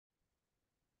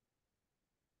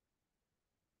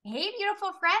Hey,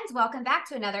 beautiful friends. Welcome back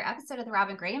to another episode of the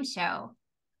Robyn Graham Show.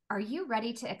 Are you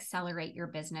ready to accelerate your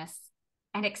business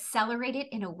and accelerate it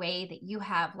in a way that you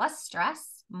have less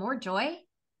stress, more joy,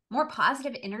 more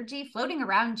positive energy floating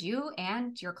around you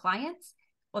and your clients?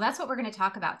 Well, that's what we're going to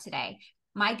talk about today.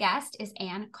 My guest is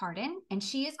Ann Carden, and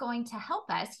she is going to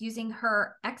help us using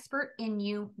her Expert in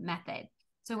You method.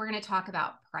 So we're going to talk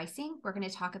about pricing. We're going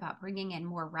to talk about bringing in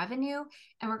more revenue,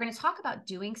 and we're going to talk about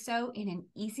doing so in an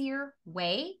easier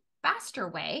way, faster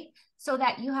way, so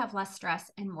that you have less stress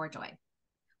and more joy.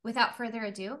 Without further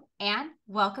ado, Ann,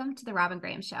 welcome to the Robyn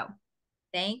Graham Show.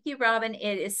 Thank you, Robyn.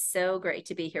 It is so great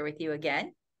to be here with you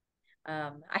again.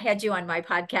 I had you on my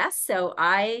podcast, so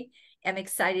I am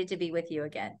excited to be with you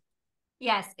again.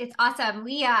 Yes, it's awesome.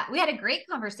 We had a great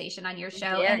conversation on your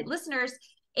show, and listeners,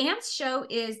 Ann's show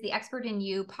is the Expert in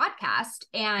You podcast,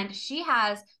 and she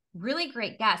has really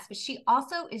great guests, but she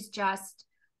also is just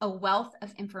a wealth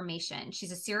of information.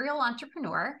 She's a serial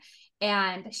entrepreneur,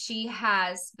 and she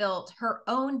has built her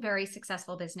own very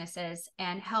successful businesses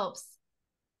and helps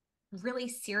really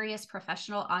serious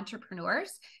professional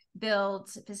entrepreneurs build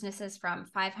businesses from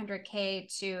 500K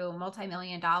to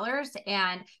multi-million dollars.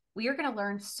 And we are going to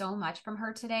learn so much from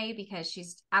her today because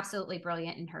she's absolutely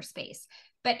brilliant in her space.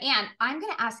 But Ann, I'm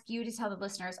going to ask you to tell the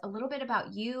listeners a little bit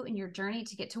about you and your journey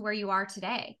to get to where you are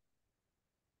today.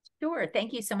 Sure.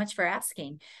 Thank you so much for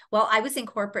asking. Well, I was in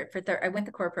corporate I went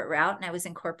the corporate route, and I was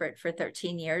in corporate for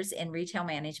 13 years in retail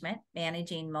management,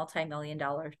 managing multi-million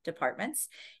dollar departments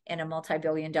in a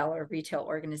multi-billion dollar retail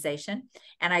organization.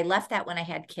 And I left that when I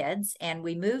had kids, and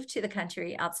we moved to the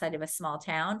country outside of a small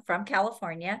town from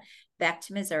California back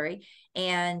to Missouri.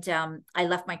 And I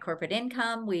left my corporate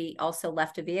income. We also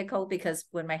left a vehicle because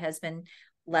when my husband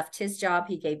left his job,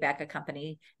 he gave back a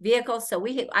company vehicle. So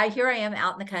here I am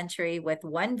out in the country with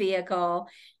one vehicle,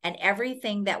 and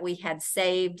everything that we had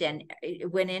saved and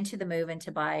it went into the move and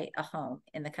to buy a home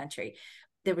in the country.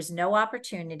 There was no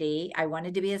opportunity. I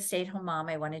wanted to be a stay-at-home mom.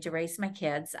 I wanted to raise my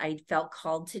kids. I felt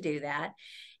called to do that,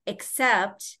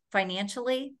 except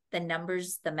financially, the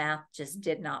numbers, the math just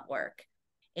did not work.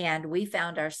 And we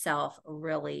found ourselves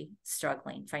really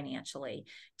struggling financially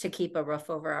to keep a roof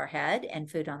over our head and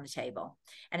food on the table.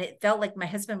 And it felt like my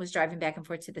husband was driving back and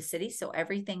forth to the city. So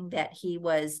everything that he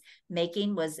was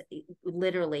making was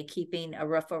literally keeping a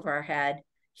roof over our head,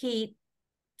 heat,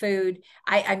 food.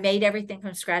 I made everything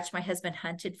from scratch. My husband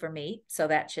hunted for meat. So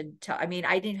that should tell, I mean,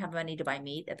 I didn't have money to buy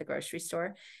meat at the grocery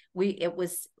store. It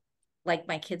was like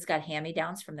my kids got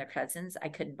hand-me-downs from their cousins. I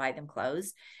couldn't buy them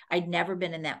clothes. I'd never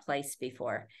been in that place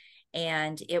before.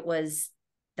 And it was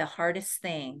the hardest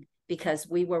thing because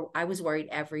I was worried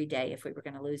every day if we were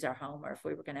going to lose our home or if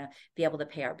we were going to be able to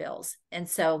pay our bills. And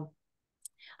so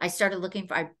I started looking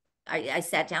for, I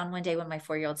sat down one day when my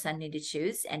 4-year-old son needed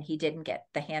shoes, and he didn't get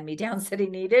the hand-me-downs that he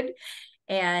needed.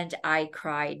 And I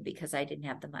cried because I didn't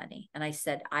have the money. And I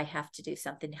said, I have to do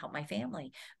something to help my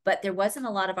family. But there wasn't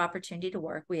a lot of opportunity to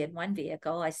work. We had one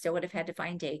vehicle. I still would have had to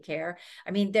find daycare.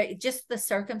 I mean, just the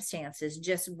circumstances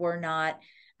just were not,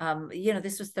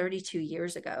 this was 32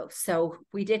 years ago. So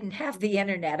we didn't have the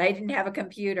internet. I didn't have a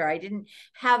computer. I didn't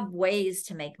have ways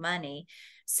to make money.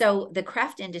 So the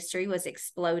craft industry was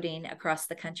exploding across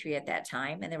the country at that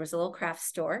time. And there was a little craft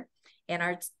store in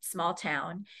our small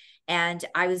town. And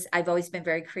I've always been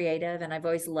very creative, and I've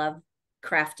always loved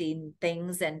crafting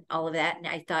things and all of that. And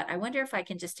I thought, I wonder if I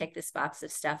can just take this box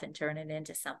of stuff and turn it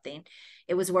into something.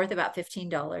 It was worth about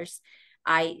 $15.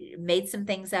 I made some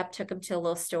things up, took them to a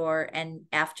little store, and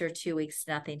after 2 weeks,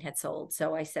 nothing had sold.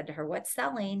 So I said to her, what's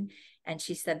selling? And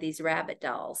she said, these rabbit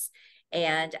dolls.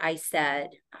 And I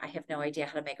said, I have no idea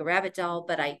how to make a rabbit doll,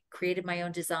 but I created my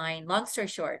own design. Long story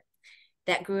short,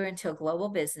 that grew into a global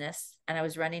business, and I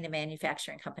was running a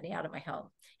manufacturing company out of my home.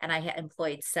 And I had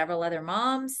employed several other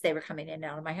moms. They were coming in and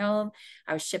out of my home.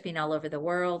 I was shipping all over the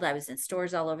world. I was in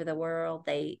stores all over the world.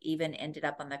 They even ended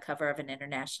up on the cover of an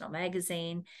international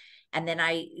magazine. And then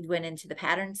I went into the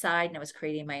pattern side, and I was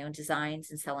creating my own designs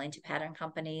and selling to pattern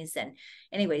companies. And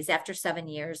anyways, after 7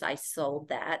 years, I sold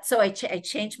that. So I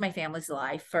changed my family's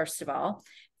life, first of all,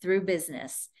 through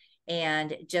business,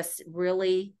 and just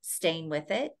really staying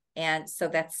with it. And so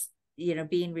that's,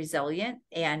 being resilient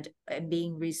and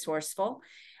being resourceful.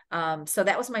 So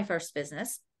that was my first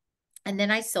business. And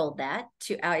then I sold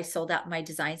out my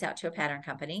designs out to a pattern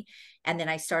company. And then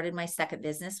I started my second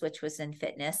business, which was in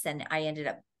fitness. And I ended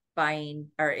up buying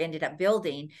or ended up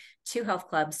building 2 health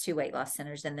clubs, 2 weight loss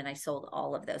centers, and then I sold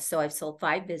all of those. So I've sold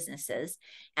 5 businesses,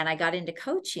 and I got into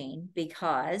coaching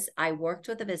because I worked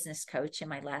with a business coach in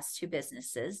my last 2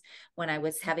 businesses when I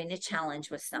was having a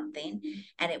challenge with something,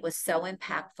 and it was so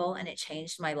impactful and it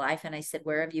changed my life. And I said,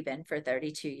 where have you been for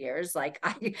 32 years? Like,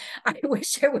 I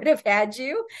wish I would have had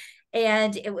you.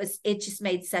 And it just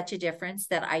made such a difference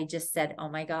that I just said, oh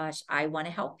my gosh, I want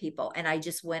to help people. And I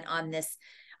just went on this,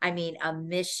 a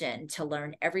mission to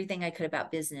learn everything I could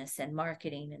about business and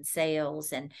marketing and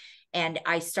sales. And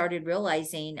I started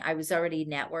realizing I was already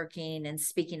networking and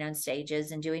speaking on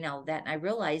stages and doing all of that. And I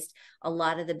realized a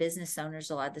lot of the business owners,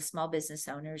 a lot of the small business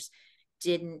owners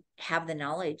didn't have the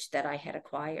knowledge that I had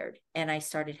acquired. And I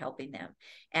started helping them.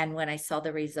 And when I saw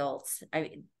the results,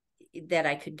 that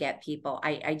I could get people,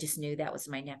 I just knew that was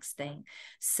my next thing.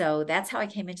 So that's how I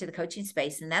came into the coaching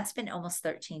space. And that's been almost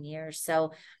 13 years.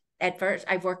 So at first,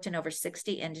 I've worked in over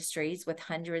 60 industries with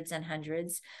hundreds and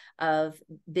hundreds of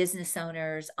business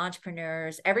owners,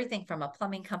 entrepreneurs, everything from a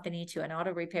plumbing company to an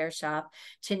auto repair shop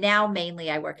to now mainly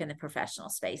I work in the professional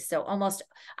space. So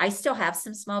I still have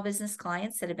some small business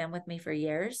clients that have been with me for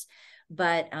years,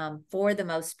 but for the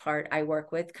most part, I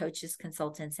work with coaches,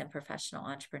 consultants, and professional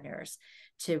entrepreneurs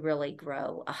to really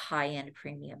grow a high-end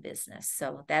premium business.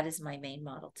 So that is my main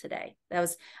model today. That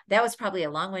was probably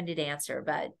a long-winded answer,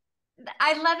 but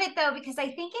I love it though, because I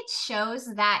think it shows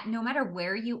that no matter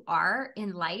where you are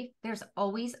in life, there's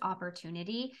always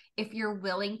opportunity if you're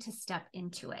willing to step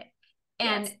into it.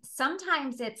 And yes.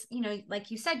 Sometimes it's, like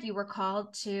you said, you were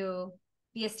called to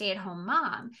be a stay-at-home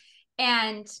mom.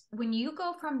 And when you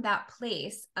go from that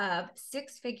place of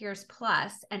 6 figures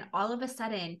plus, and all of a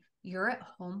sudden you're at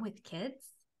home with kids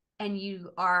and you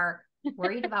are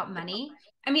worried about money.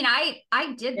 I mean, I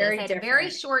did this. I had a very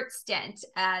short stint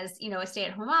as, a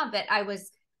stay-at-home mom, but I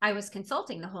was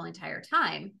consulting the whole entire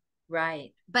time.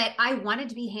 Right. But I wanted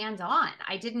to be hands-on.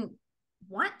 I didn't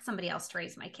want somebody else to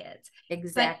raise my kids.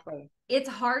 Exactly. But it's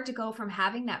hard to go from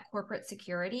having that corporate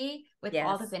security with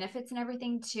all the benefits and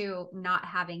everything to not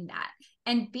having that.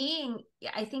 And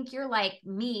I think you're like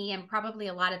me and probably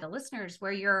a lot of the listeners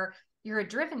where you're a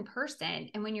driven person.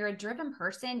 And when you're a driven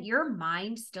person, your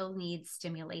mind still needs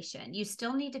stimulation. You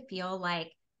still need to feel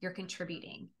like you're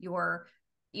contributing, you're,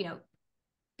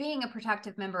 being a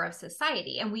productive member of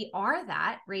society. And we are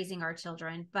that, raising our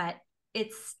children, but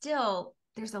it's still,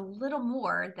 there's a little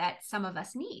more that some of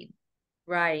us need.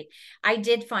 Right. I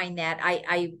did find that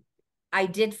I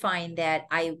did find that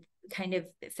I kind of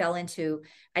fell into,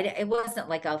 it wasn't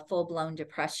like a full-blown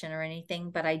depression or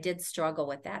anything, but I did struggle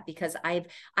with that because I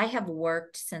have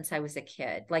worked since I was a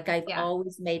kid. Like I've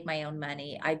always made my own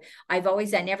money. I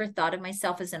never thought of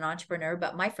myself as an entrepreneur,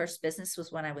 but my first business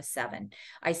was when I was 7.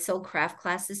 I sold craft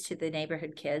classes to the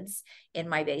neighborhood kids in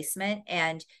my basement,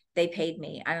 and they paid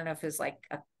me. I don't know if it was like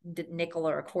a nickel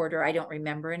or a quarter. I don't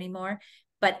remember anymore.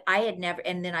 But I had never,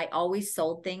 and then I always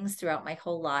sold things throughout my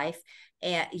whole life,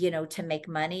 and to make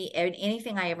money. And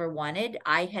anything I ever wanted,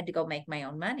 I had to go make my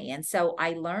own money. And so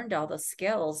I learned all those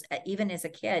skills even as a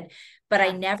kid, but I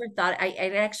never thought,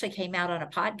 it actually came out on a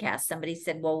podcast. Somebody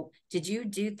said, well, did you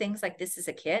do things like this as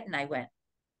a kid? And I went,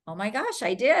 oh my gosh,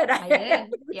 I did. I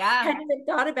did. Yeah. Hadn't even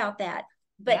thought about that.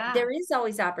 But there is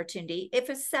always opportunity. If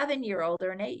a 7-year-old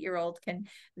or an 8-year-old can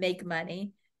make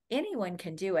money, anyone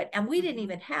can do it. And we didn't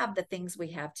even have the things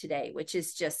we have today, which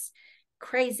is just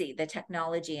crazy, the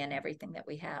technology and everything that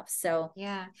we have. So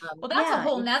well, that's a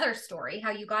whole nother story,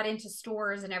 how you got into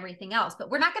stores and everything else,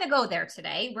 but we're not going to go there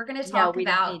today. We're going to talk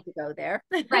about, don't need to go there.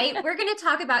 Right. We're going to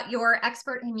talk about your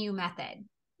Expert in You method.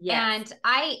 Yes.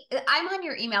 And I'm on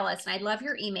your email list and I love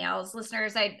your emails.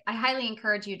 Listeners, I highly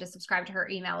encourage you to subscribe to her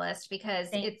email list because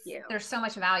there's so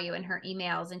much value in her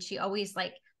emails. And she always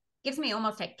gives me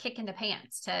almost a kick in the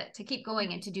pants to keep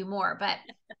going and to do more. But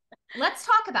let's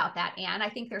talk about that, Ann. I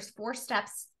think there's 4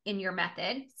 steps in your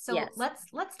method. So let's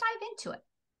dive into it.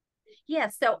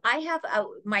 Yes. So I have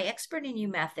my Expert in You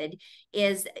method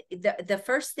is the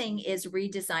first thing is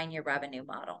redesign your revenue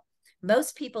model.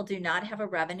 Most people do not have a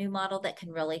revenue model that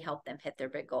can really help them hit their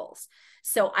big goals.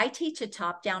 So I teach a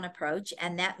top-down approach,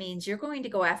 and that means you're going to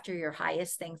go after your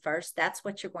highest thing first. That's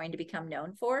what you're going to become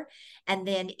known for. And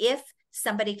then if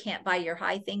somebody can't buy your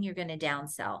high thing, you're going to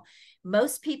downsell.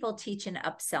 Most people teach an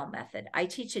upsell method. I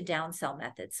teach a downsell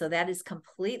method. So that is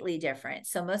completely different.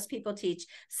 So most people teach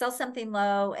sell something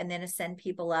low and then ascend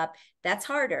people up. That's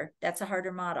harder. That's a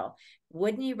harder model.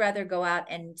 Wouldn't you rather go out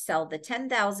and sell the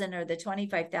 $10,000 or the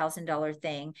 $25,000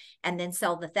 thing and then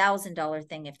sell the $1,000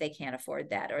 thing if they can't afford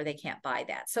that or they can't buy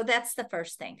that? So that's the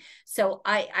first thing. So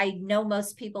I know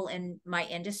most people in my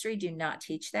industry do not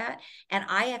teach that. And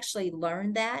I actually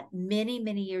learned that many,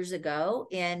 many years ago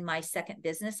in my second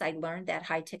business. I learned that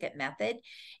high ticket method.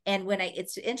 And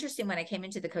it's interesting, when I came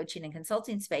into the coaching and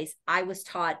consulting space, I was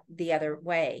taught the other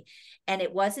way. And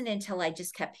it wasn't until I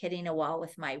just kept hitting a wall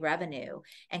with my revenue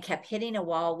and kept hitting a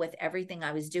wall with everything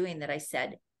I was doing that I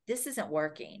said, this isn't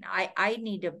working. I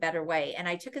need a better way. And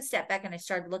I took a step back and I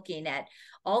started looking at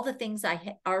all the things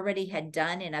I already had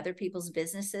done in other people's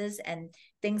businesses and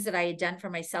things that I had done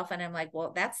for myself. And I'm like,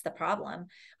 well, that's the problem.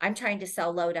 I'm trying to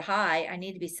sell low to high. I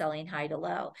need to be selling high to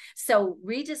low. So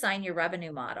redesign your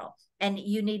revenue model. And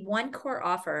you need one core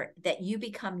offer that you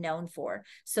become known for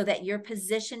so that you're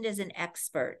positioned as an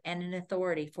expert and an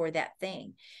authority for that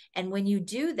thing. And when you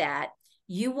do that,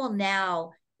 you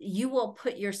will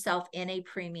put yourself in a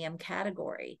premium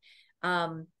category.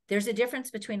 There's a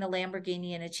difference between a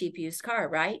Lamborghini and a cheap used car,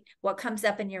 right? What comes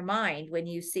up in your mind when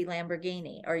you see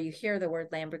Lamborghini or you hear the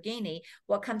word Lamborghini?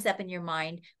 What comes up in your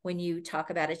mind when you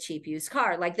talk about a cheap used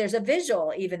car? Like there's a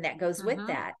visual even that goes with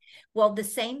that. Well, the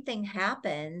same thing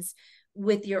happens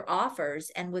with your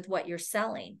offers and with what you're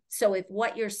selling. So if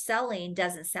what you're selling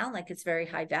doesn't sound like it's very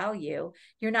high value,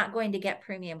 you're not going to get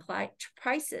premium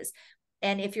prices.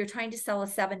 And if you're trying to sell a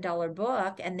 $7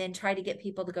 book and then try to get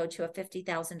people to go to a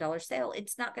 $50,000 sale,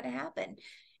 it's not going to happen.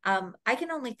 I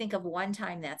can only think of one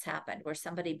time that's happened where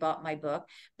somebody bought my book,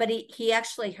 but he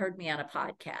actually heard me on a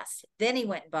podcast. Then he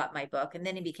went and bought my book, and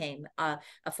then he became a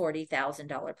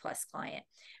 $40,000 plus client.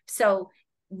 So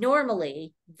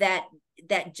normally that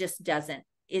just doesn't,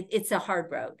 it's a hard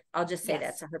road. I'll just say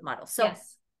that's a hard model. So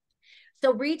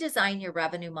So redesign your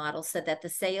revenue model so that the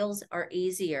sales are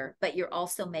easier, but you're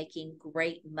also making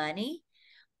great money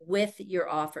with your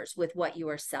offers, with what you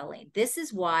are selling. This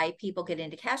is why people get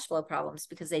into cash flow problems,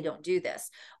 because they don't do this,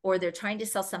 or they're trying to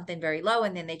sell something very low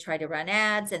and then they try to run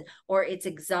ads, or it's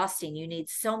exhausting. You need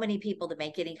so many people to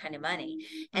make any kind of money.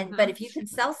 But if you can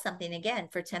sell something again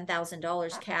for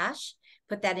 $10,000 cash,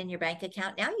 put that in your bank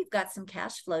account. Now you've got some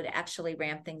cash flow to actually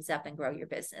ramp things up and grow your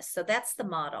business. So that's the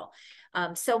model.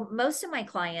 So most of my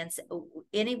clients,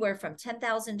 anywhere from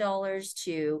 $10,000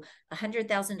 to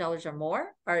 $100,000 or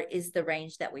more is the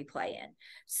range that we play in.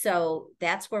 So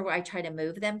that's where I try to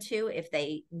move them to. If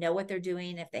they know what they're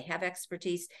doing, if they have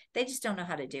expertise, they just don't know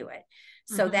how to do it.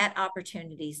 So that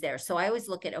opportunity is there. So I always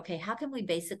look at, okay, how can we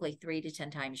basically 3 to 10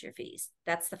 times your fees?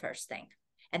 That's the first thing.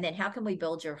 And then how can we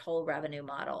build your whole revenue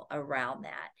model around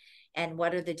that? And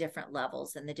what are the different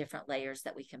levels and the different layers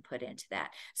that we can put into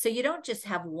that? So you don't just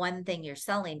have one thing you're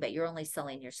selling, but you're only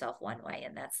selling yourself one way.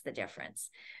 And that's the difference.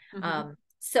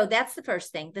 So that's the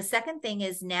first thing. The second thing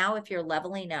is, now if you're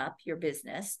leveling up your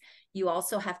business, you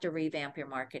also have to revamp your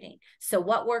marketing. So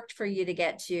what worked for you to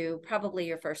get to probably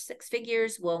your first 6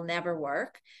 figures will never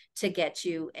work to get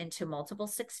you into multiple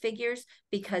 6 figures,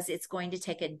 because it's going to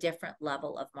take a different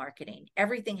level of marketing.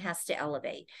 Everything has to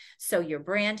elevate. So your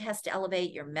brand has to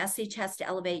elevate, your message has to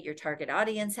elevate, your target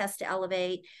audience has to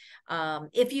elevate.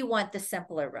 If you want the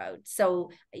simpler road.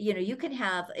 So, you can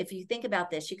have, if you think about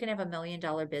this, you can have $1 million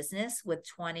business with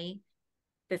 20,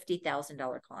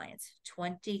 $50,000 clients,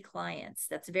 20 clients.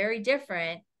 That's very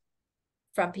different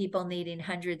from people needing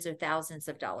hundreds or thousands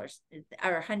of dollars,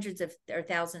 or hundreds of or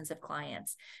thousands of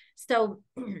clients. So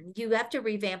you have to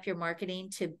revamp your marketing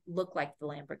to look like the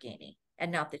Lamborghini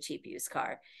and not the cheap used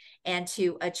car, and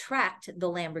to attract the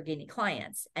Lamborghini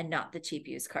clients and not the cheap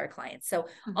used car clients. So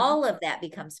all of that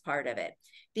becomes part of it.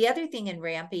 The other thing in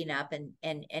ramping up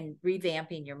and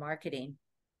revamping your marketing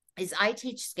is I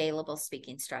teach scalable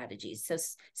speaking strategies. So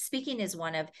speaking is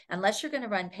one of, unless you're going to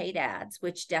run paid ads,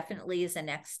 which definitely is a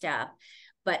next step,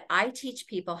 but I teach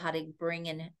people how to bring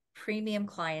in premium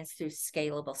clients through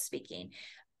scalable speaking.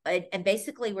 And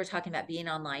basically we're talking about being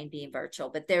online, being virtual,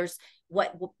 but there's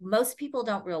what most people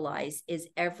don't realize is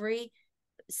every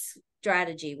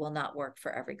strategy will not work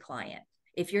for every client.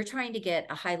 If you're trying to get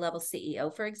a high-level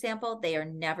CEO, for example, they are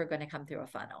never going to come through a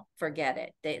funnel. Forget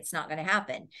it. It's not going to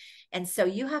happen. And so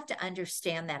you have to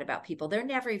understand that about people. They're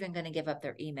never even going to give up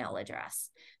their email address.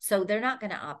 So they're not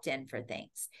going to opt in for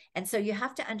things. And so you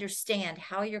have to understand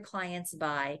how your clients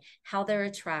buy, how they're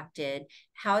attracted,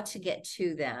 how to get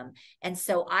to them. And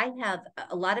so I have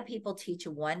a lot of people teach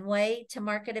one way to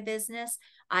market a business.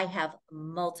 I have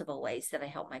multiple ways that I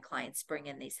help my clients bring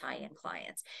in these high-end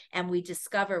clients. And we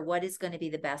discover what is going to be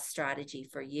the best strategy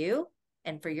for you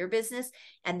and for your business.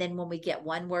 And then when we get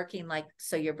one working, like,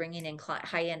 so you're bringing in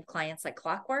high-end clients like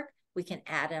clockwork, we can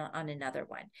add on another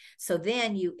one. So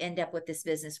then you end up with this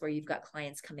business where you've got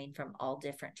clients coming from all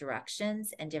different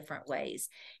directions and different ways.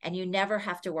 And you never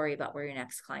have to worry about where your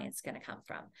next client's going to come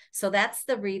from. So that's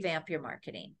the revamp your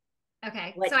marketing.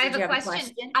 Okay. What, So I have did you a have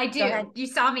question. a question? I do. You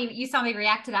saw me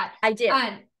react to that. I did.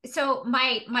 So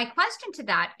my question to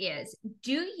that is,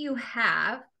 do you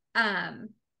have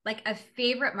like a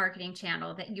favorite marketing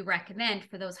channel that you recommend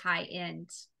for those high-end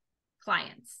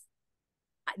clients?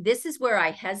 This is where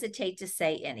I hesitate to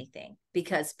say anything,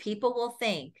 because people will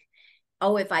think,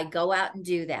 oh, if I go out and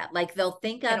do that, like they'll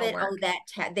think of it, oh,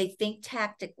 that they think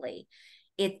tactically.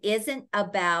 It isn't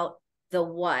about the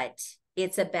what,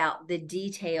 it's about the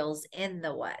details in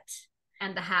the what.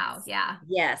 And the how, yeah.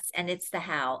 Yes, and it's the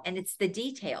how, and it's the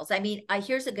details. I mean,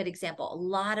 here's a good example. A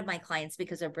lot of my clients,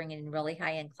 because they're bringing in really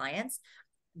high-end clients,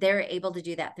 they're able to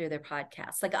do that through their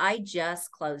podcast. Like I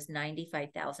just closed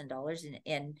 $95,000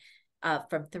 in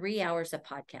from 3 hours of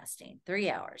podcasting, 3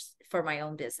 hours for my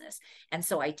own business. And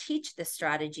so I teach this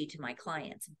strategy to my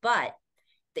clients. But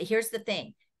here's the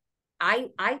thing. I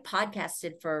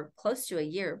podcasted for close to a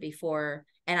year before,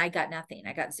 and I got nothing.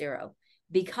 I got zero,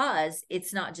 because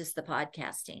it's not just the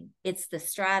podcasting, it's the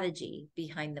strategy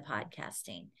behind the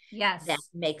podcasting. Yes. That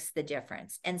makes the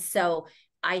difference. And so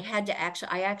I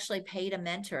actually paid a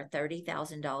mentor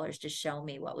 $30,000 to show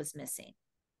me what was missing.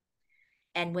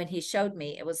 And when he showed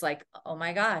me, it was like, oh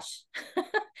my gosh.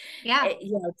 Yeah.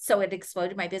 So it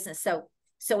exploded my business. So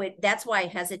that's why I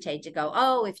hesitate to go,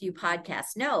 oh, if you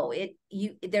podcast. No,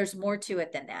 there's more to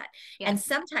it than that. Yes. And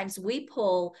sometimes we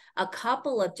pull a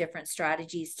couple of different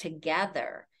strategies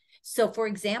together. So for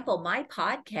example, my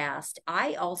podcast,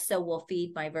 I also will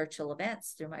feed my virtual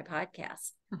events through my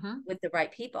podcast with the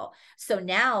right people. So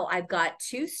now I've got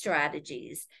two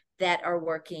strategies that are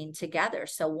working together.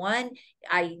 So one,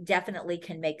 I definitely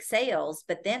can make sales,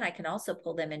 but then I can also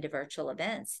pull them into virtual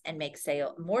events and make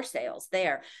more sales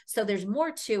there. So there's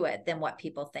more to it than what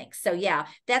people think. So yeah,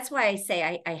 that's why I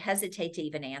say I hesitate to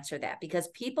even answer that, because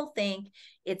people think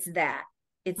it's that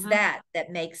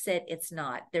makes it. It's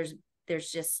not.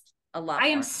 There's just a lot. I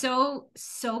am so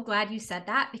glad you said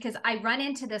that, because I run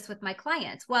into this with my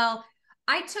clients. Well,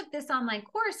 I took this online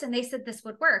course and they said this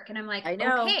would work. And I'm like, I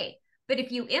know. Okay. But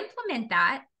if you implement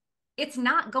that, it's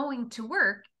not going to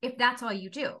work if that's all you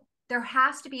do. There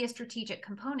has to be a strategic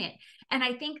component. And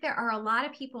I think there are a lot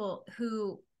of people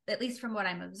who, at least from what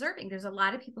I'm observing, there's a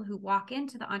lot of people who walk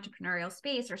into the entrepreneurial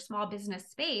space or small business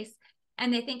space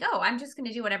and they think, oh, I'm just going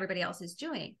to do what everybody else is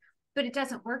doing. But it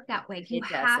doesn't work that way. You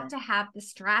have to have the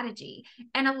strategy.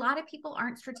 And a lot of people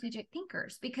aren't strategic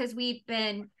thinkers because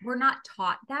we're not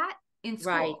taught that in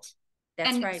school. Right.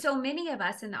 That's and right. So many of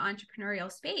us in the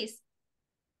entrepreneurial space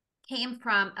came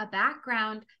from a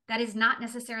background that is not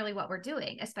necessarily what we're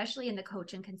doing, especially in the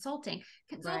coach and consulting.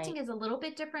 Consulting is a little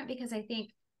bit different because I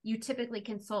think you typically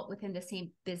consult within the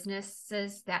same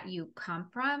businesses that you come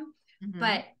from.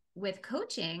 But with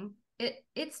coaching,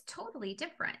 it's totally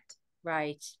different.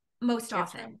 Right. Most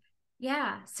often.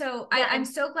 Yeah. So I'm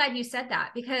so glad you said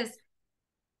that, because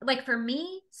like for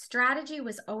me, strategy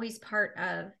was always part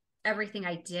of everything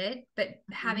I did, but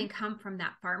having come from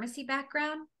that pharmacy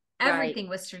background, everything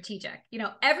was strategic.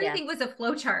 Everything was a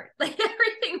flow chart. Like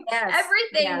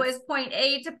everything was point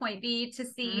A to point B to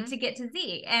C to get to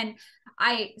Z. And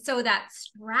so that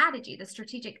strategy, the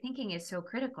strategic thinking is so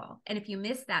critical. And if you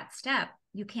miss that step,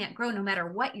 you can't grow no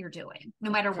matter what you're doing,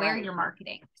 no matter where you're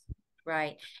marketing.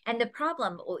 Right. And the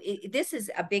problem, this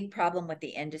is a big problem with the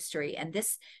industry. And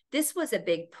this was a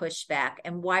big pushback,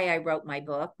 and why I wrote my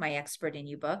book, my Expert in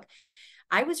You book.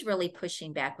 I was really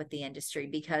pushing back with the industry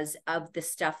because of the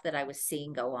stuff that I was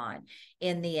seeing go on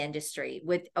in the industry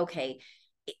with,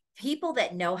 people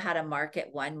that know how to market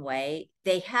one way,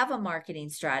 they have a marketing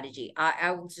strategy.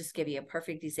 I will just give you a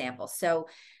perfect example. So,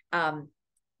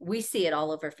 we see it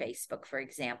all over Facebook, for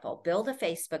example. Build a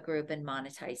Facebook group and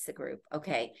monetize the group.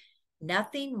 Okay.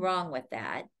 Nothing wrong with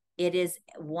that. It is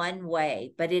one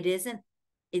way, but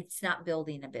it's not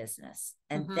building a business.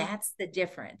 And that's the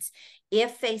difference.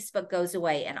 If Facebook goes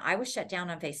away, and I was shut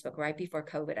down on Facebook right before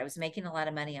COVID, I was making a lot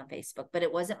of money on Facebook, but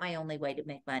it wasn't my only way to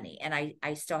make money. And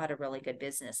I still had a really good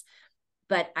business,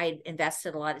 but I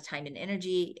invested a lot of time and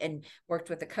energy and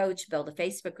worked with a coach, built a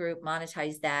Facebook group,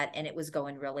 monetized that. And it was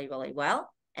going really, really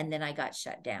well. And then I got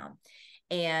shut down.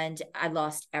 And I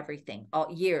lost everything,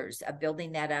 all years of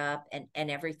building that up and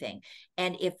everything.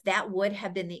 And if that would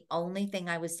have been the only thing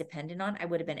I was dependent on, I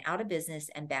would have been out of business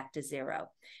and back to zero.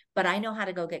 But I know how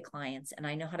to go get clients, and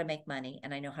I know how to make money,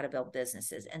 and I know how to build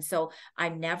businesses. And so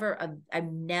I'm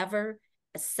never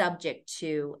subject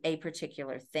to a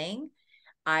particular thing.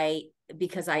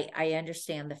 because I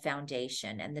understand the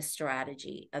foundation and the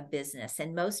strategy of business.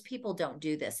 And most people don't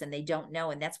do this and they don't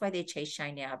know. And that's why they chase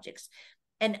shiny objects.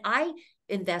 And I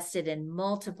invested in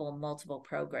multiple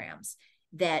programs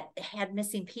that had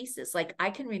missing pieces. Like I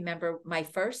can remember my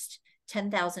first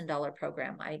 $10,000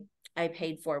 program I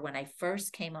paid for when I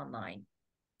first came online.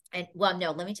 And well,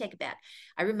 no, let me take it back.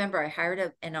 I remember I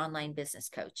hired an online business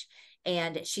coach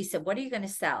and she said, what are you going to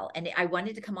sell? And I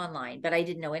wanted to come online, but I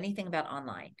didn't know anything about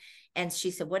online. And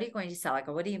she said, what are you going to sell? I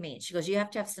go, what do you mean? She goes, you have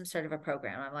to have some sort of a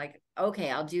program. I'm like,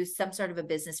 okay, I'll do some sort of a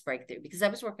business breakthrough because I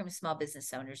was working with small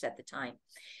business owners at the time.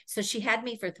 So she had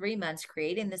me for 3 months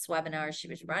creating this webinar. She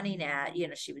was running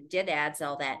she did ads,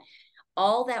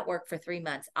 all that work for 3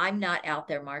 months. I'm not out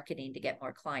there marketing to get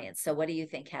more clients. So what do you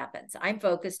think happens? I'm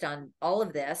focused on all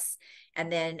of this. And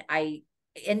then I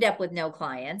end up with no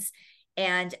clients.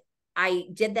 And I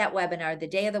did that webinar. The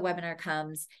day of the webinar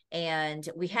comes and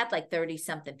we had like 30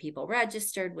 something people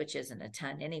registered, which isn't a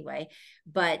ton anyway.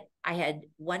 But I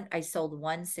sold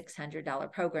one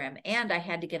 $600 program and I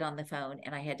had to get on the phone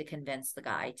and I had to convince the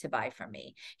guy to buy from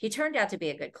me. He turned out to be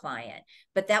a good client,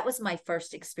 but that was my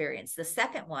first experience. The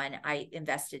second one, I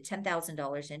invested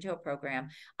 $10,000 into a program.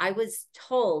 I was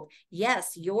told,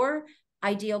 yes, your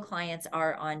ideal clients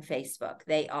are on Facebook.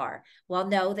 They are. Well,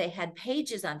 no, they had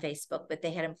pages on Facebook, but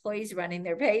they had employees running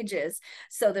their pages.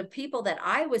 So the people that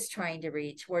I was trying to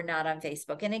reach were not on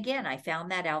Facebook. And again, I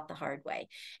found that out the hard way.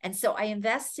 And so I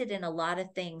invested in a lot of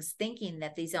things thinking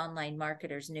that these online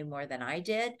marketers knew more than I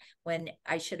did when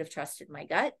I should have trusted my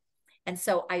gut. And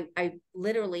so I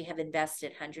literally have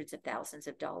invested hundreds of thousands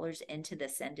of dollars into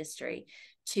this industry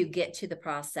to get to the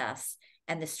process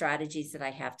and the strategies that I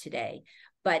have today.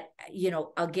 But,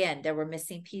 again, there were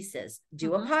missing pieces.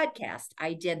 Do a podcast.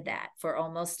 I did that for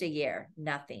almost a year.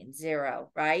 Nothing, zero,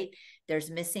 right?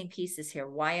 There's missing pieces here.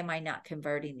 Why am I not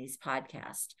converting these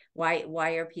podcasts?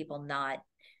 Why are people not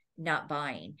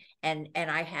buying? And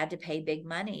I had to pay big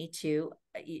money to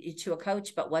a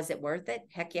coach, but was it worth it?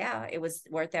 Heck yeah, it was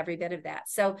worth every bit of that.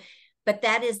 So, but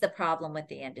that is the problem with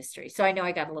the industry. So I know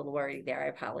I got a little worried there. I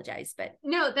apologize, but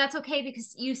no, that's okay,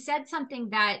 because you said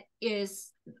something that is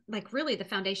like really the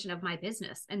foundation of my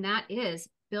business. And that is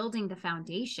building the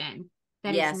foundation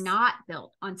that is not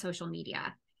built on social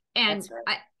media. And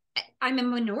right. I'm a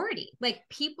minority. Like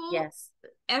people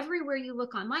everywhere you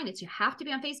look online, it's you have to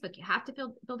be on Facebook. You have to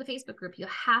build a Facebook group. You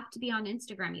have to be on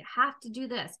Instagram. You have to do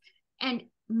this. And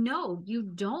no, you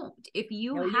don't. If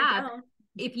you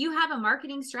have a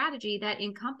marketing strategy that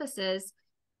encompasses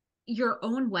your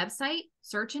own website,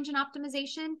 search engine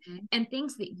optimization, and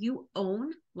things that you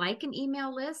own, like an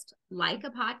email list, like a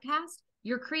podcast,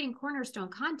 you're creating cornerstone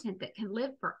content that can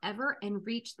live forever and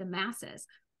reach the masses.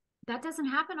 That doesn't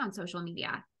happen on social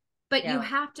media. But you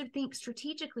have to think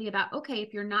strategically about, okay,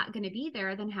 if you're not going to be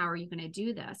there, then how are you going to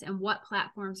do this? And what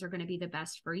platforms are going to be the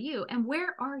best for you? And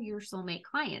where are your soulmate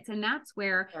clients? And that's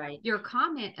where your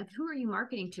comment of who are you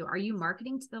marketing to? Are you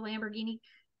marketing to the Lamborghini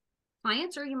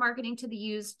clients, or are you marketing to the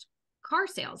used car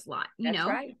sales lot?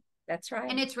 That's right.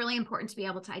 And it's really important to be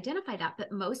able to identify that.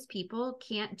 But most people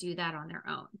can't do that on their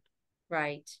own.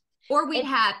 Right. Or we'd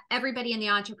have everybody in the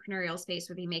entrepreneurial space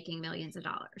would be making millions of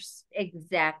dollars.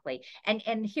 Exactly.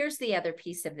 And here's the other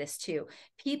piece of this too.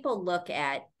 People look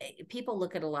at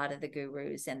a lot of the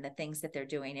gurus and the things that they're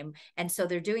doing. And so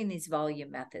they're doing these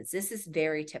volume methods. This is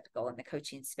very typical in the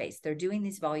coaching space. They're doing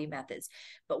these volume methods.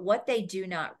 But what they do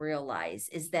not realize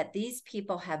is that these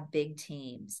people have big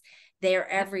teams. They're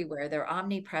everywhere. They're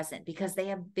omnipresent because they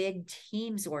have big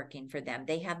teams working for them.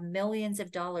 They have millions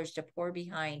of dollars to pour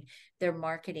behind their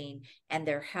marketing and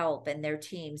their help and their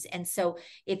teams. And so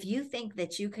if you think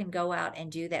that you can go out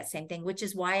and do that same thing, which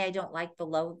is why I don't like the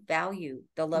low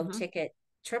ticket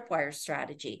tripwire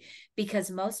strategy,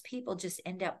 because most people just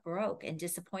end up broke and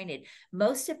disappointed.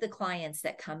 Most of the clients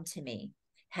that come to me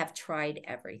have tried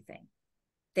everything.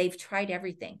 They've tried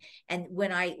everything. And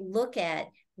when I look at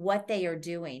what they are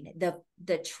doing,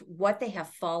 what they have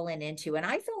fallen into, and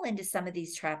I fall into some of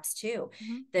these traps too,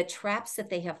 the traps that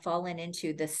they have fallen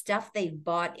into, the stuff they've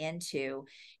bought into,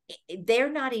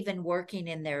 they're not even working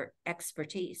in their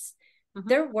expertise.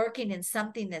 They're working in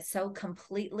something that's so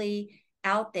completely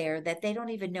out there that they don't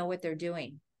even know what they're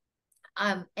doing.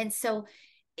 And so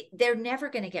they're never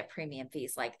going to get premium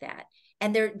fees like that.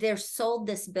 And they're sold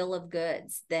this bill of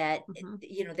goods that,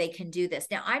 they can do this.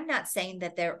 Now, I'm not saying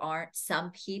that there aren't some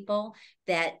people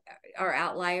that are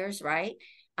outliers, right?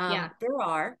 There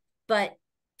are, but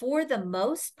for the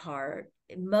most part,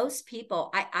 most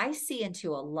people, I see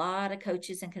into a lot of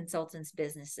coaches and consultants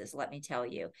businesses, let me tell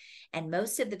you. And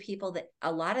most of the people that,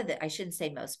 I shouldn't say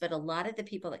most, but a lot of the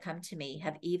people that come to me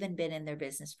have even been in their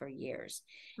business for years,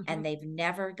 and they've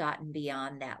never gotten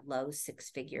beyond that low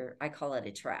 6-figure, I call it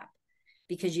a trap,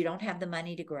 because you don't have the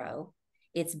money to grow.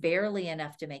 It's barely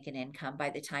enough to make an income by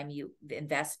the time you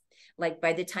invest, like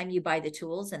by the time you buy the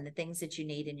tools and the things that you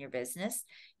need in your business.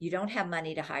 You don't have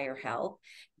money to hire help.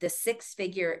 The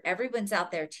 6-figure, everyone's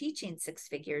out there teaching 6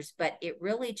 figures, but it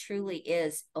really truly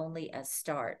is only a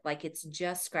start. Like, it's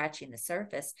just scratching the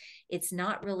surface. It's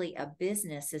not really a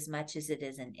business as much as it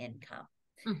is an income.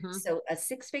 So a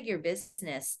 6-figure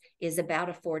business is about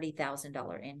a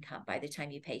 $40,000 income by the time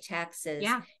you pay taxes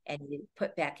and you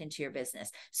put back into your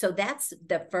business. So that's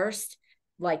the first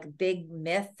like big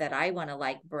myth that I want to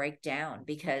like break down,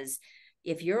 because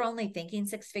if you're only thinking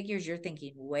 6 figures, you're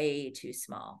thinking way too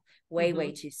small,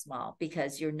 way too small,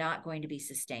 because you're not going to be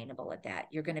sustainable at that.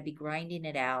 You're going to be grinding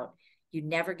it out. You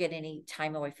never get any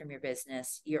time away from your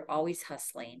business. You're always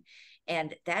hustling.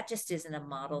 And that just isn't a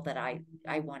model that I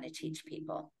want to teach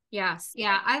people. Yeah.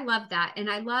 Yeah. I love that. And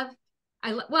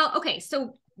well, okay.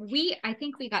 So I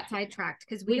think we got sidetracked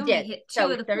because we only hit 2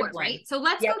 of the 4, right? So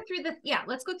let's go through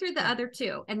the other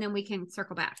 2, and then we can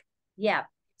circle back. Yeah.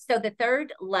 So the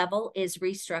third level is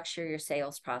restructure your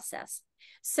sales process.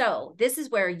 So this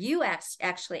is where you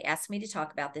actually asked me to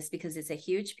talk about this, because it's a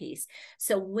huge piece.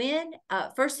 So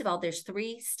first of all, there's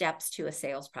 3 steps to a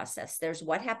sales process. There's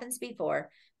what happens before,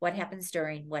 what happens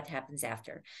during, what happens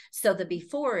after. So the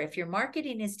before, if your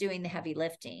marketing is doing the heavy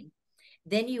lifting,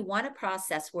 then you want a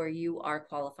process where you are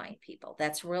qualifying people.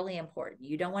 That's really important.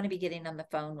 You don't want to be getting on the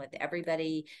phone with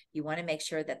everybody. You want to make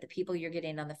sure that the people you're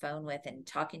getting on the phone with and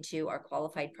talking to are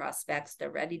qualified prospects.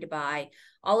 They're ready to buy,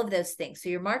 all of those things. So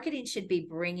your marketing should be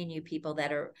bringing you people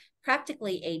that are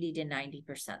practically 80 to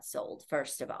 90% sold,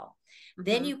 first of all.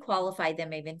 Then you qualify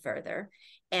them even further.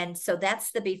 And so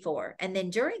that's the before. And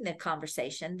then during the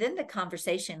conversation,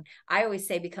 I always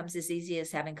say, becomes as easy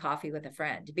as having coffee with a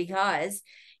friend, because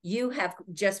you have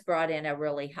just brought in a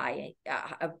really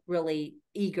really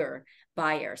eager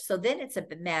buyer. So then it's a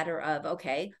matter of,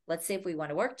 okay, let's see if we want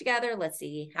to work together. Let's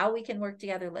see how we can work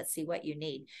together. Let's see what you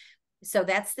need. So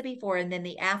that's the before. And then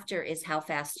the after is how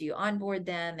fast do you onboard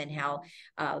them, and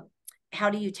how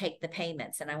do you take the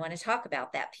payments? And I want to talk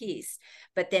about that piece,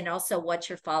 but then also what's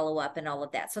your follow-up and all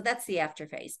of that. So that's the after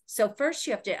phase. So first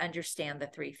you have to understand the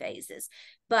 3 phases.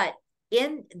 But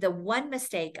in the one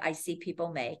mistake I see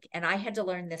people make, and I had to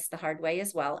learn this the hard way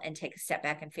as well and take a step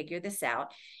back and figure this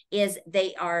out, is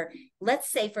let's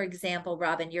say, for example,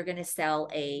 Robyn, you're going to sell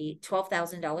a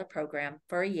 $12,000 program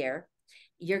for a year.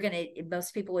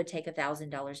 Most people would take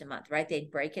 $1,000 a month, right? They'd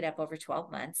break it up over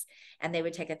 12 months and they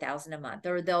would take $1,000 a month,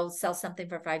 or they'll sell something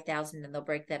for $5,000 and they'll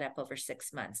break that up over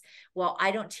 6 months. Well,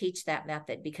 I don't teach that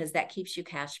method, because that keeps you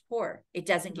cash poor. It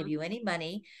doesn't give you any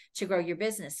money to grow your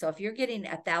business. So if you're getting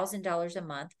 $1,000 a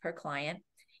month per client,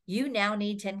 you now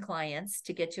need 10 clients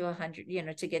to get to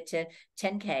 100, to get to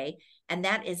 10K. And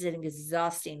that is an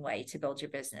exhausting way to build your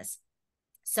business.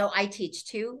 So I teach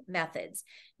 2 methods.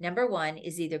 Number 1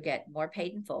 is either get more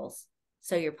paid in fulls.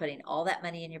 So you're putting all that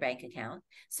money in your bank account.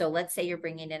 So let's say you're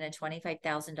bringing in a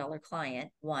 $25,000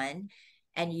 client,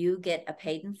 and you get a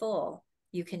paid in full.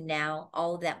 You can now,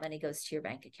 all of that money goes to your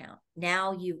bank account.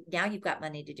 Now you've got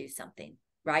money to do something,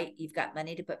 right? You've got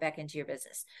money to put back into your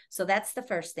business. So that's the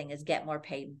first thing, is get more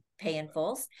pay in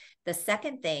fulls. The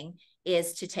second thing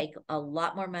is to take a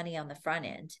lot more money on the front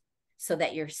end, so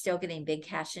that you're still getting big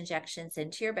cash injections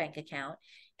into your bank account.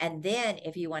 And then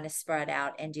if you want to spread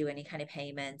out and do any kind of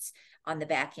payments on the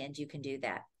back end, you can do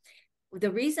that. The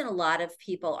reason a lot of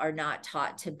people are not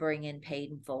taught to bring in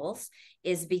paid in fulls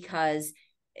is because,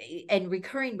 and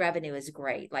recurring revenue is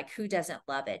great. Like, who doesn't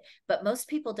love it? But most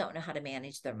people don't know how to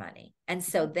manage their money. And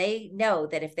so they know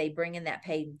that if they bring in that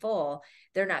paid in full,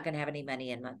 they're not going to have any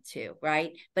money in month 2,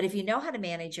 right? But if you know how to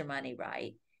manage your money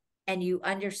right, and you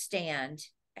understand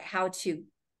how to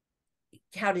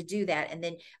do that. And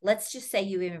then let's just say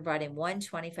you even brought in one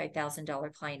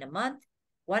 $25,000 client a month,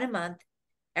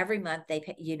 every month they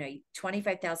pay,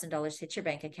 $25,000 hits your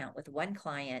bank account with one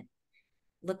client.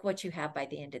 Look what you have by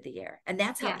the end of the year. And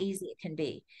that's how easy it can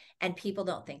be. And people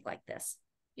don't think like this.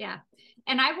 Yeah.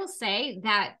 And I will say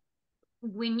that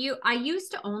I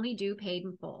used to only do paid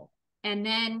in full. And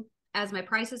then as my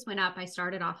prices went up, I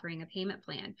started offering a payment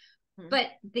plan. But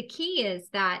the key is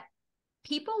that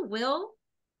people will,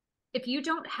 if you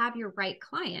don't have your right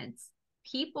clients,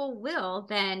 people will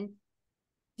then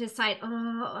decide,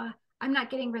 oh, I'm not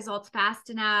getting results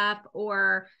fast enough,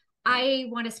 or I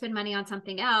want to spend money on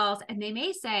something else. And they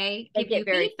may say, give you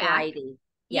feedback. Flighty.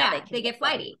 Yeah, can they get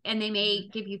flighty. flighty, and they may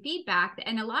give you feedback.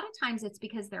 And a lot of times it's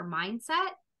because their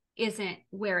mindset isn't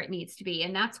where it needs to be.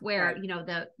 And that's where, Right. you know,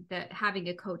 the having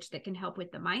a coach that can help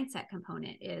with the mindset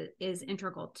component is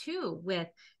integral too, with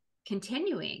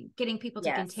getting people to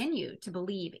Yes. continue to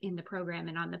believe in the program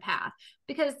and on the path,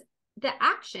 because the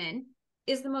action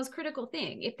is the most critical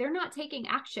thing. If they're not taking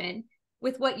action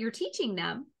with what you're teaching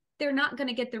them, they're not going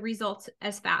to get the results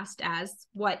as fast as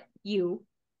what you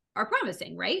are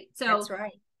promising, right? So That's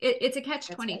right. it's a catch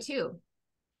That's right. 22.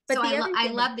 But So the other I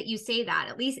thing, love that you say that.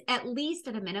 At least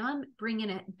at a minimum, bring in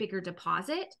a bigger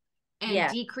deposit and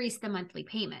yeah, decrease the monthly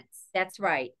payments. that's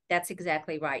right. That's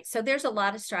exactly right. So there's a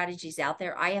lot of strategies out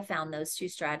there. I have found those two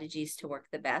strategies to work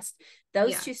the best.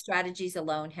 Those Yeah. two strategies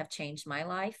alone have changed my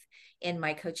life in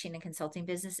my coaching and consulting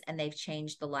business, and they've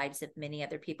changed the lives of many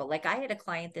other people. Like I had a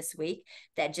client this week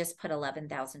that just put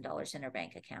 $11,000 in her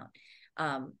bank account.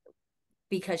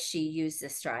 Because she used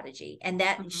this strategy, and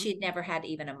that she'd never had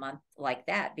even a month like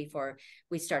that before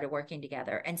we started working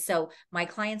together. And so my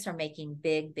clients are making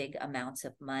big amounts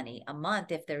of money a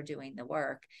month if they're doing the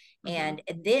work. And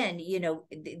then, you know,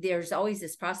 there's always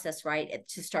this process, right,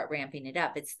 to start ramping it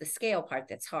up. It's the scale part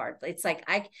that's hard. It's like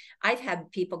I've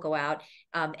had people go out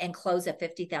and close a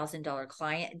 $50,000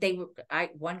 client.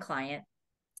 One client,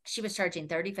 she was charging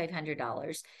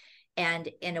 $3,500, and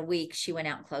in a week she went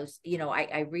out and closed, you know,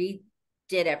 I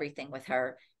did everything with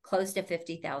her, closed a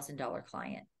 $50,000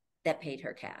 client that paid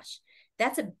her cash.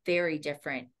 That's a very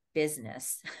different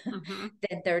business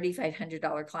than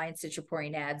 $3,500 clients that you're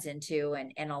pouring ads into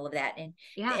and all of that.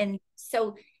 And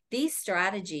so these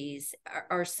strategies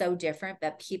are so different,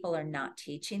 but people are not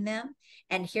teaching them.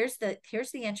 And here's the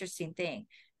interesting thing.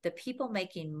 The people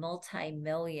making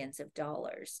multi-millions of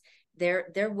dollars,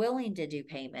 they're willing to do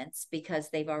payments because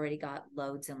they've already got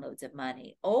loads and loads of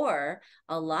money, or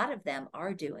a lot of them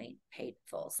are doing paid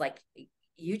fulls. Like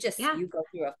you go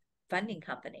through a funding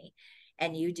company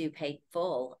and you do paid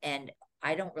full, and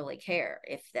I don't really care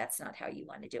if that's not how you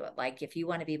want to do it. Like if you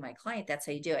want to be my client, that's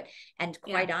how you do it. And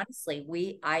quite honestly,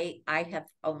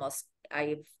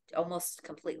 I've almost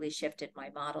completely shifted my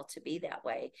model to be that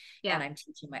way. And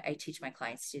I teach my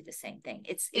clients to do the same thing.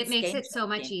 It It's makes game it so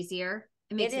much changing. easier.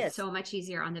 It makes it so much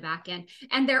easier on the back end.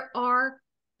 And there are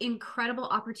incredible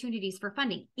opportunities for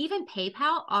funding. Even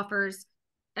PayPal offers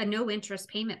a no interest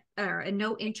payment or a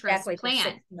no interest plan for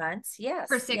 6 months. Yes.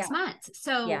 For 6 months.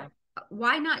 So yeah.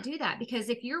 why not do that? Because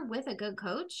if you're with a good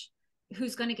coach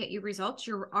who's going to get you results,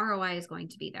 your ROI is going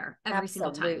to be there every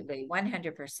single time. Absolutely.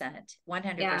 100%.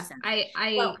 100%. Yeah,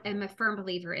 I am a firm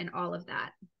believer in all of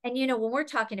that. And, you know, when we're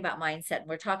talking about mindset and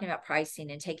we're talking about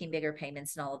pricing and taking bigger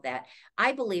payments and all of that,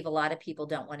 I believe a lot of people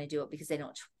don't want to do it because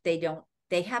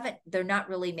they're not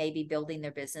really maybe building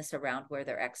their business around where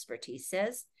their expertise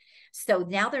is. So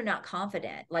now they're not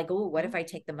confident. Like, oh, what if I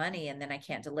take the money and then I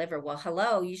can't deliver? Well,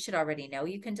 hello, you should already know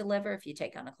you can deliver if you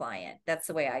take on a client. That's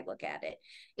the way I look at it.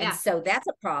 And so that's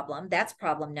a problem. That's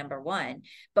problem number one.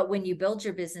 But when you build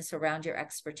your business around your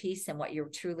expertise and what you're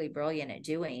truly brilliant at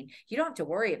doing, you don't have to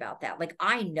worry about that. Like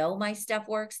I know my stuff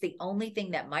works. The only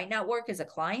thing that might not work is a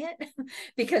client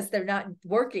because they're not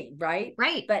working, right?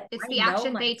 Right. But it's I the know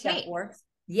action my they stuff take. works.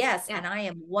 Yes. And I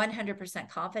am 100%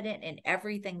 confident in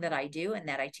everything that I do and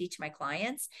that I teach my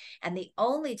clients. And the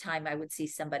only time I would see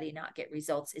somebody not get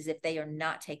results is if they are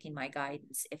not taking my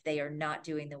guidance, if they are not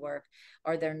doing the work,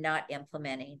 or they're not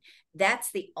implementing. That's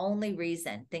the only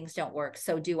reason things don't work.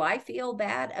 So do I feel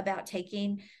bad about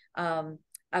taking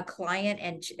a client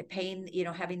and paying, you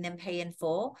know, having them pay in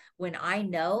full when I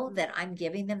know that I'm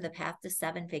giving them the path to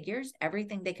 7 figures,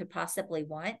 everything they could possibly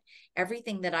want,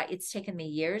 everything that it's taken me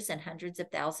years and hundreds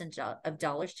of thousands of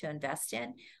dollars to invest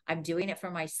in. I'm doing it for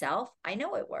myself. I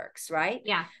know it works, right?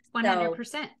 Yeah,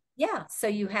 100%. Yeah. So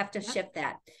you have to shift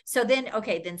that. So then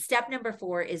step number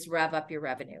 4 is rev up your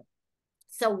revenue.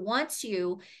 So once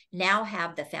you now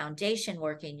have the foundation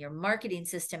working, your marketing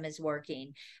system is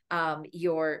working,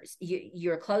 your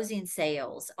closing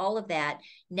sales, all of that.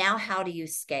 Now, how do you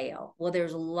scale? Well,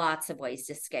 there's lots of ways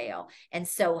to scale. And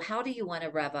so how do you want to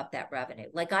rev up that revenue?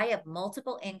 Like I have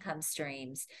multiple income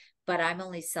streams, but I'm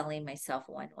only selling myself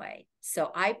one way.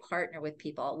 So I partner with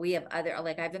people. We have I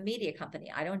have a media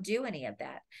company. I don't do any of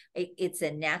that. It's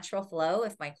a natural flow.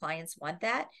 If my clients want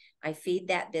that, I feed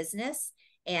that business.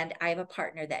 And I have a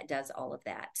partner that does all of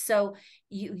that. So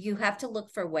you have to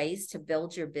look for ways to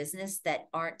build your business that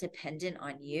aren't dependent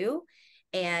on you.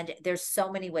 And there's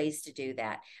so many ways to do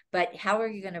that. But how are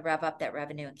you going to rev up that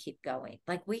revenue and keep going?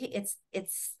 Like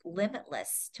it's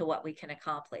limitless to what we can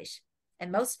accomplish.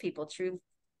 And most people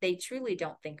truly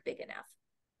don't think big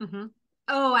enough.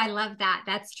 Oh, I love that.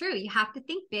 That's true. You have to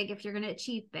think big if you're going to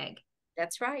achieve big.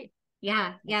 That's right.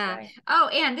 Yeah. That's Yeah. why. Oh,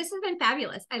 and this has been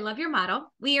fabulous. I love your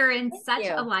model. We are in Thank such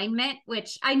you. alignment,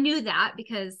 which I knew that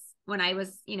because when I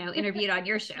was, interviewed on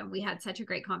your show, we had such a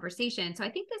great conversation. So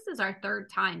I think this is our third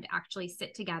time to actually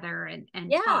sit together and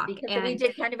Yeah, talk. because we And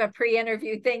did kind of a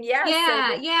pre-interview thing. Yes. So yeah,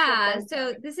 this is the yeah. third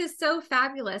So time. this is so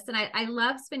fabulous. And I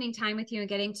love spending time with you and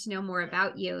getting to know more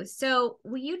about you. So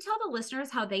will you tell the listeners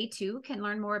how they too can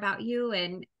learn more about you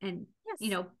and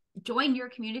Yes. join your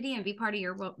community and be part of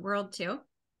your world too?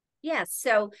 Yes.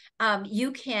 So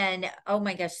you can, oh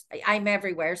my gosh, I'm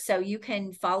everywhere. So you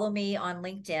can follow me on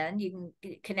LinkedIn. You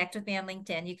can connect with me on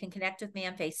LinkedIn. You can connect with me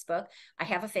on Facebook. I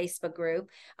have a Facebook group.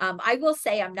 I will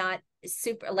say I'm not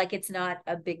super, like it's not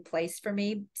a big place for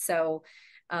me. So,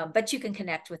 but you can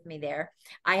connect with me there.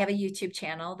 I have a YouTube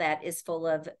channel that is full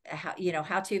of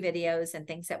how-to videos and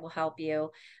things that will help you.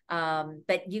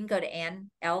 But you can go to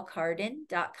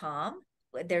annlcarden.com.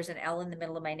 There's an L in the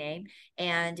middle of my name,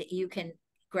 and you can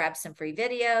grab some free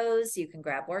videos. You can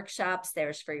grab workshops.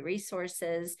 There's free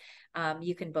resources.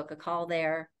 You can book a call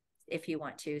there if you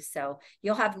want to. So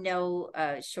you'll have no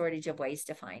shortage of ways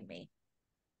to find me.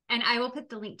 And I will put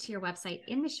the link to your website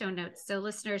in the show notes. So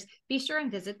listeners, be sure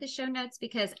and visit the show notes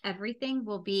because everything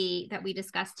that we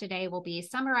discussed today will be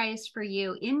summarized for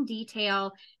you in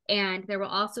detail. And there will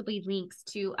also be links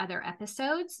to other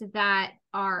episodes that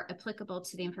are applicable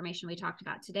to the information we talked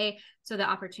about today. So the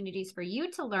opportunities for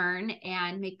you to learn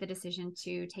and make the decision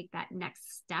to take that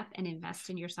next step and invest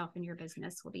in yourself and your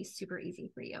business will be super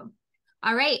easy for you.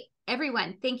 All right,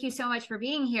 everyone, thank you so much for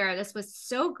being here. This was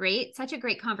so great, such a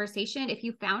great conversation. If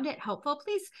you found it helpful,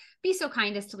 please be so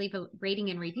kind as to leave a rating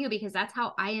and review because that's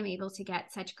how I am able to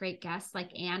get such great guests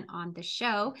like Ann on the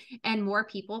show and more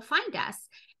people find us.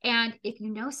 And if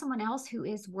you know someone else who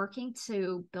is working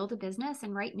to build a business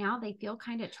and right now they feel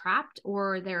kind of trapped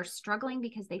or they're struggling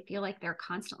because they feel like they're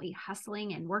constantly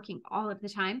hustling and working all of the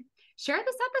time, share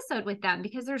this episode with them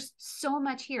because there's so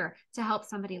much here to help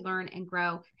somebody learn and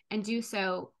grow and do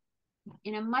so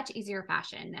in a much easier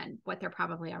fashion than what they're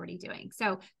probably already doing.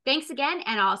 So thanks again,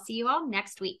 and I'll see you all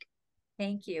next week.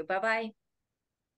 Thank you. Bye-bye.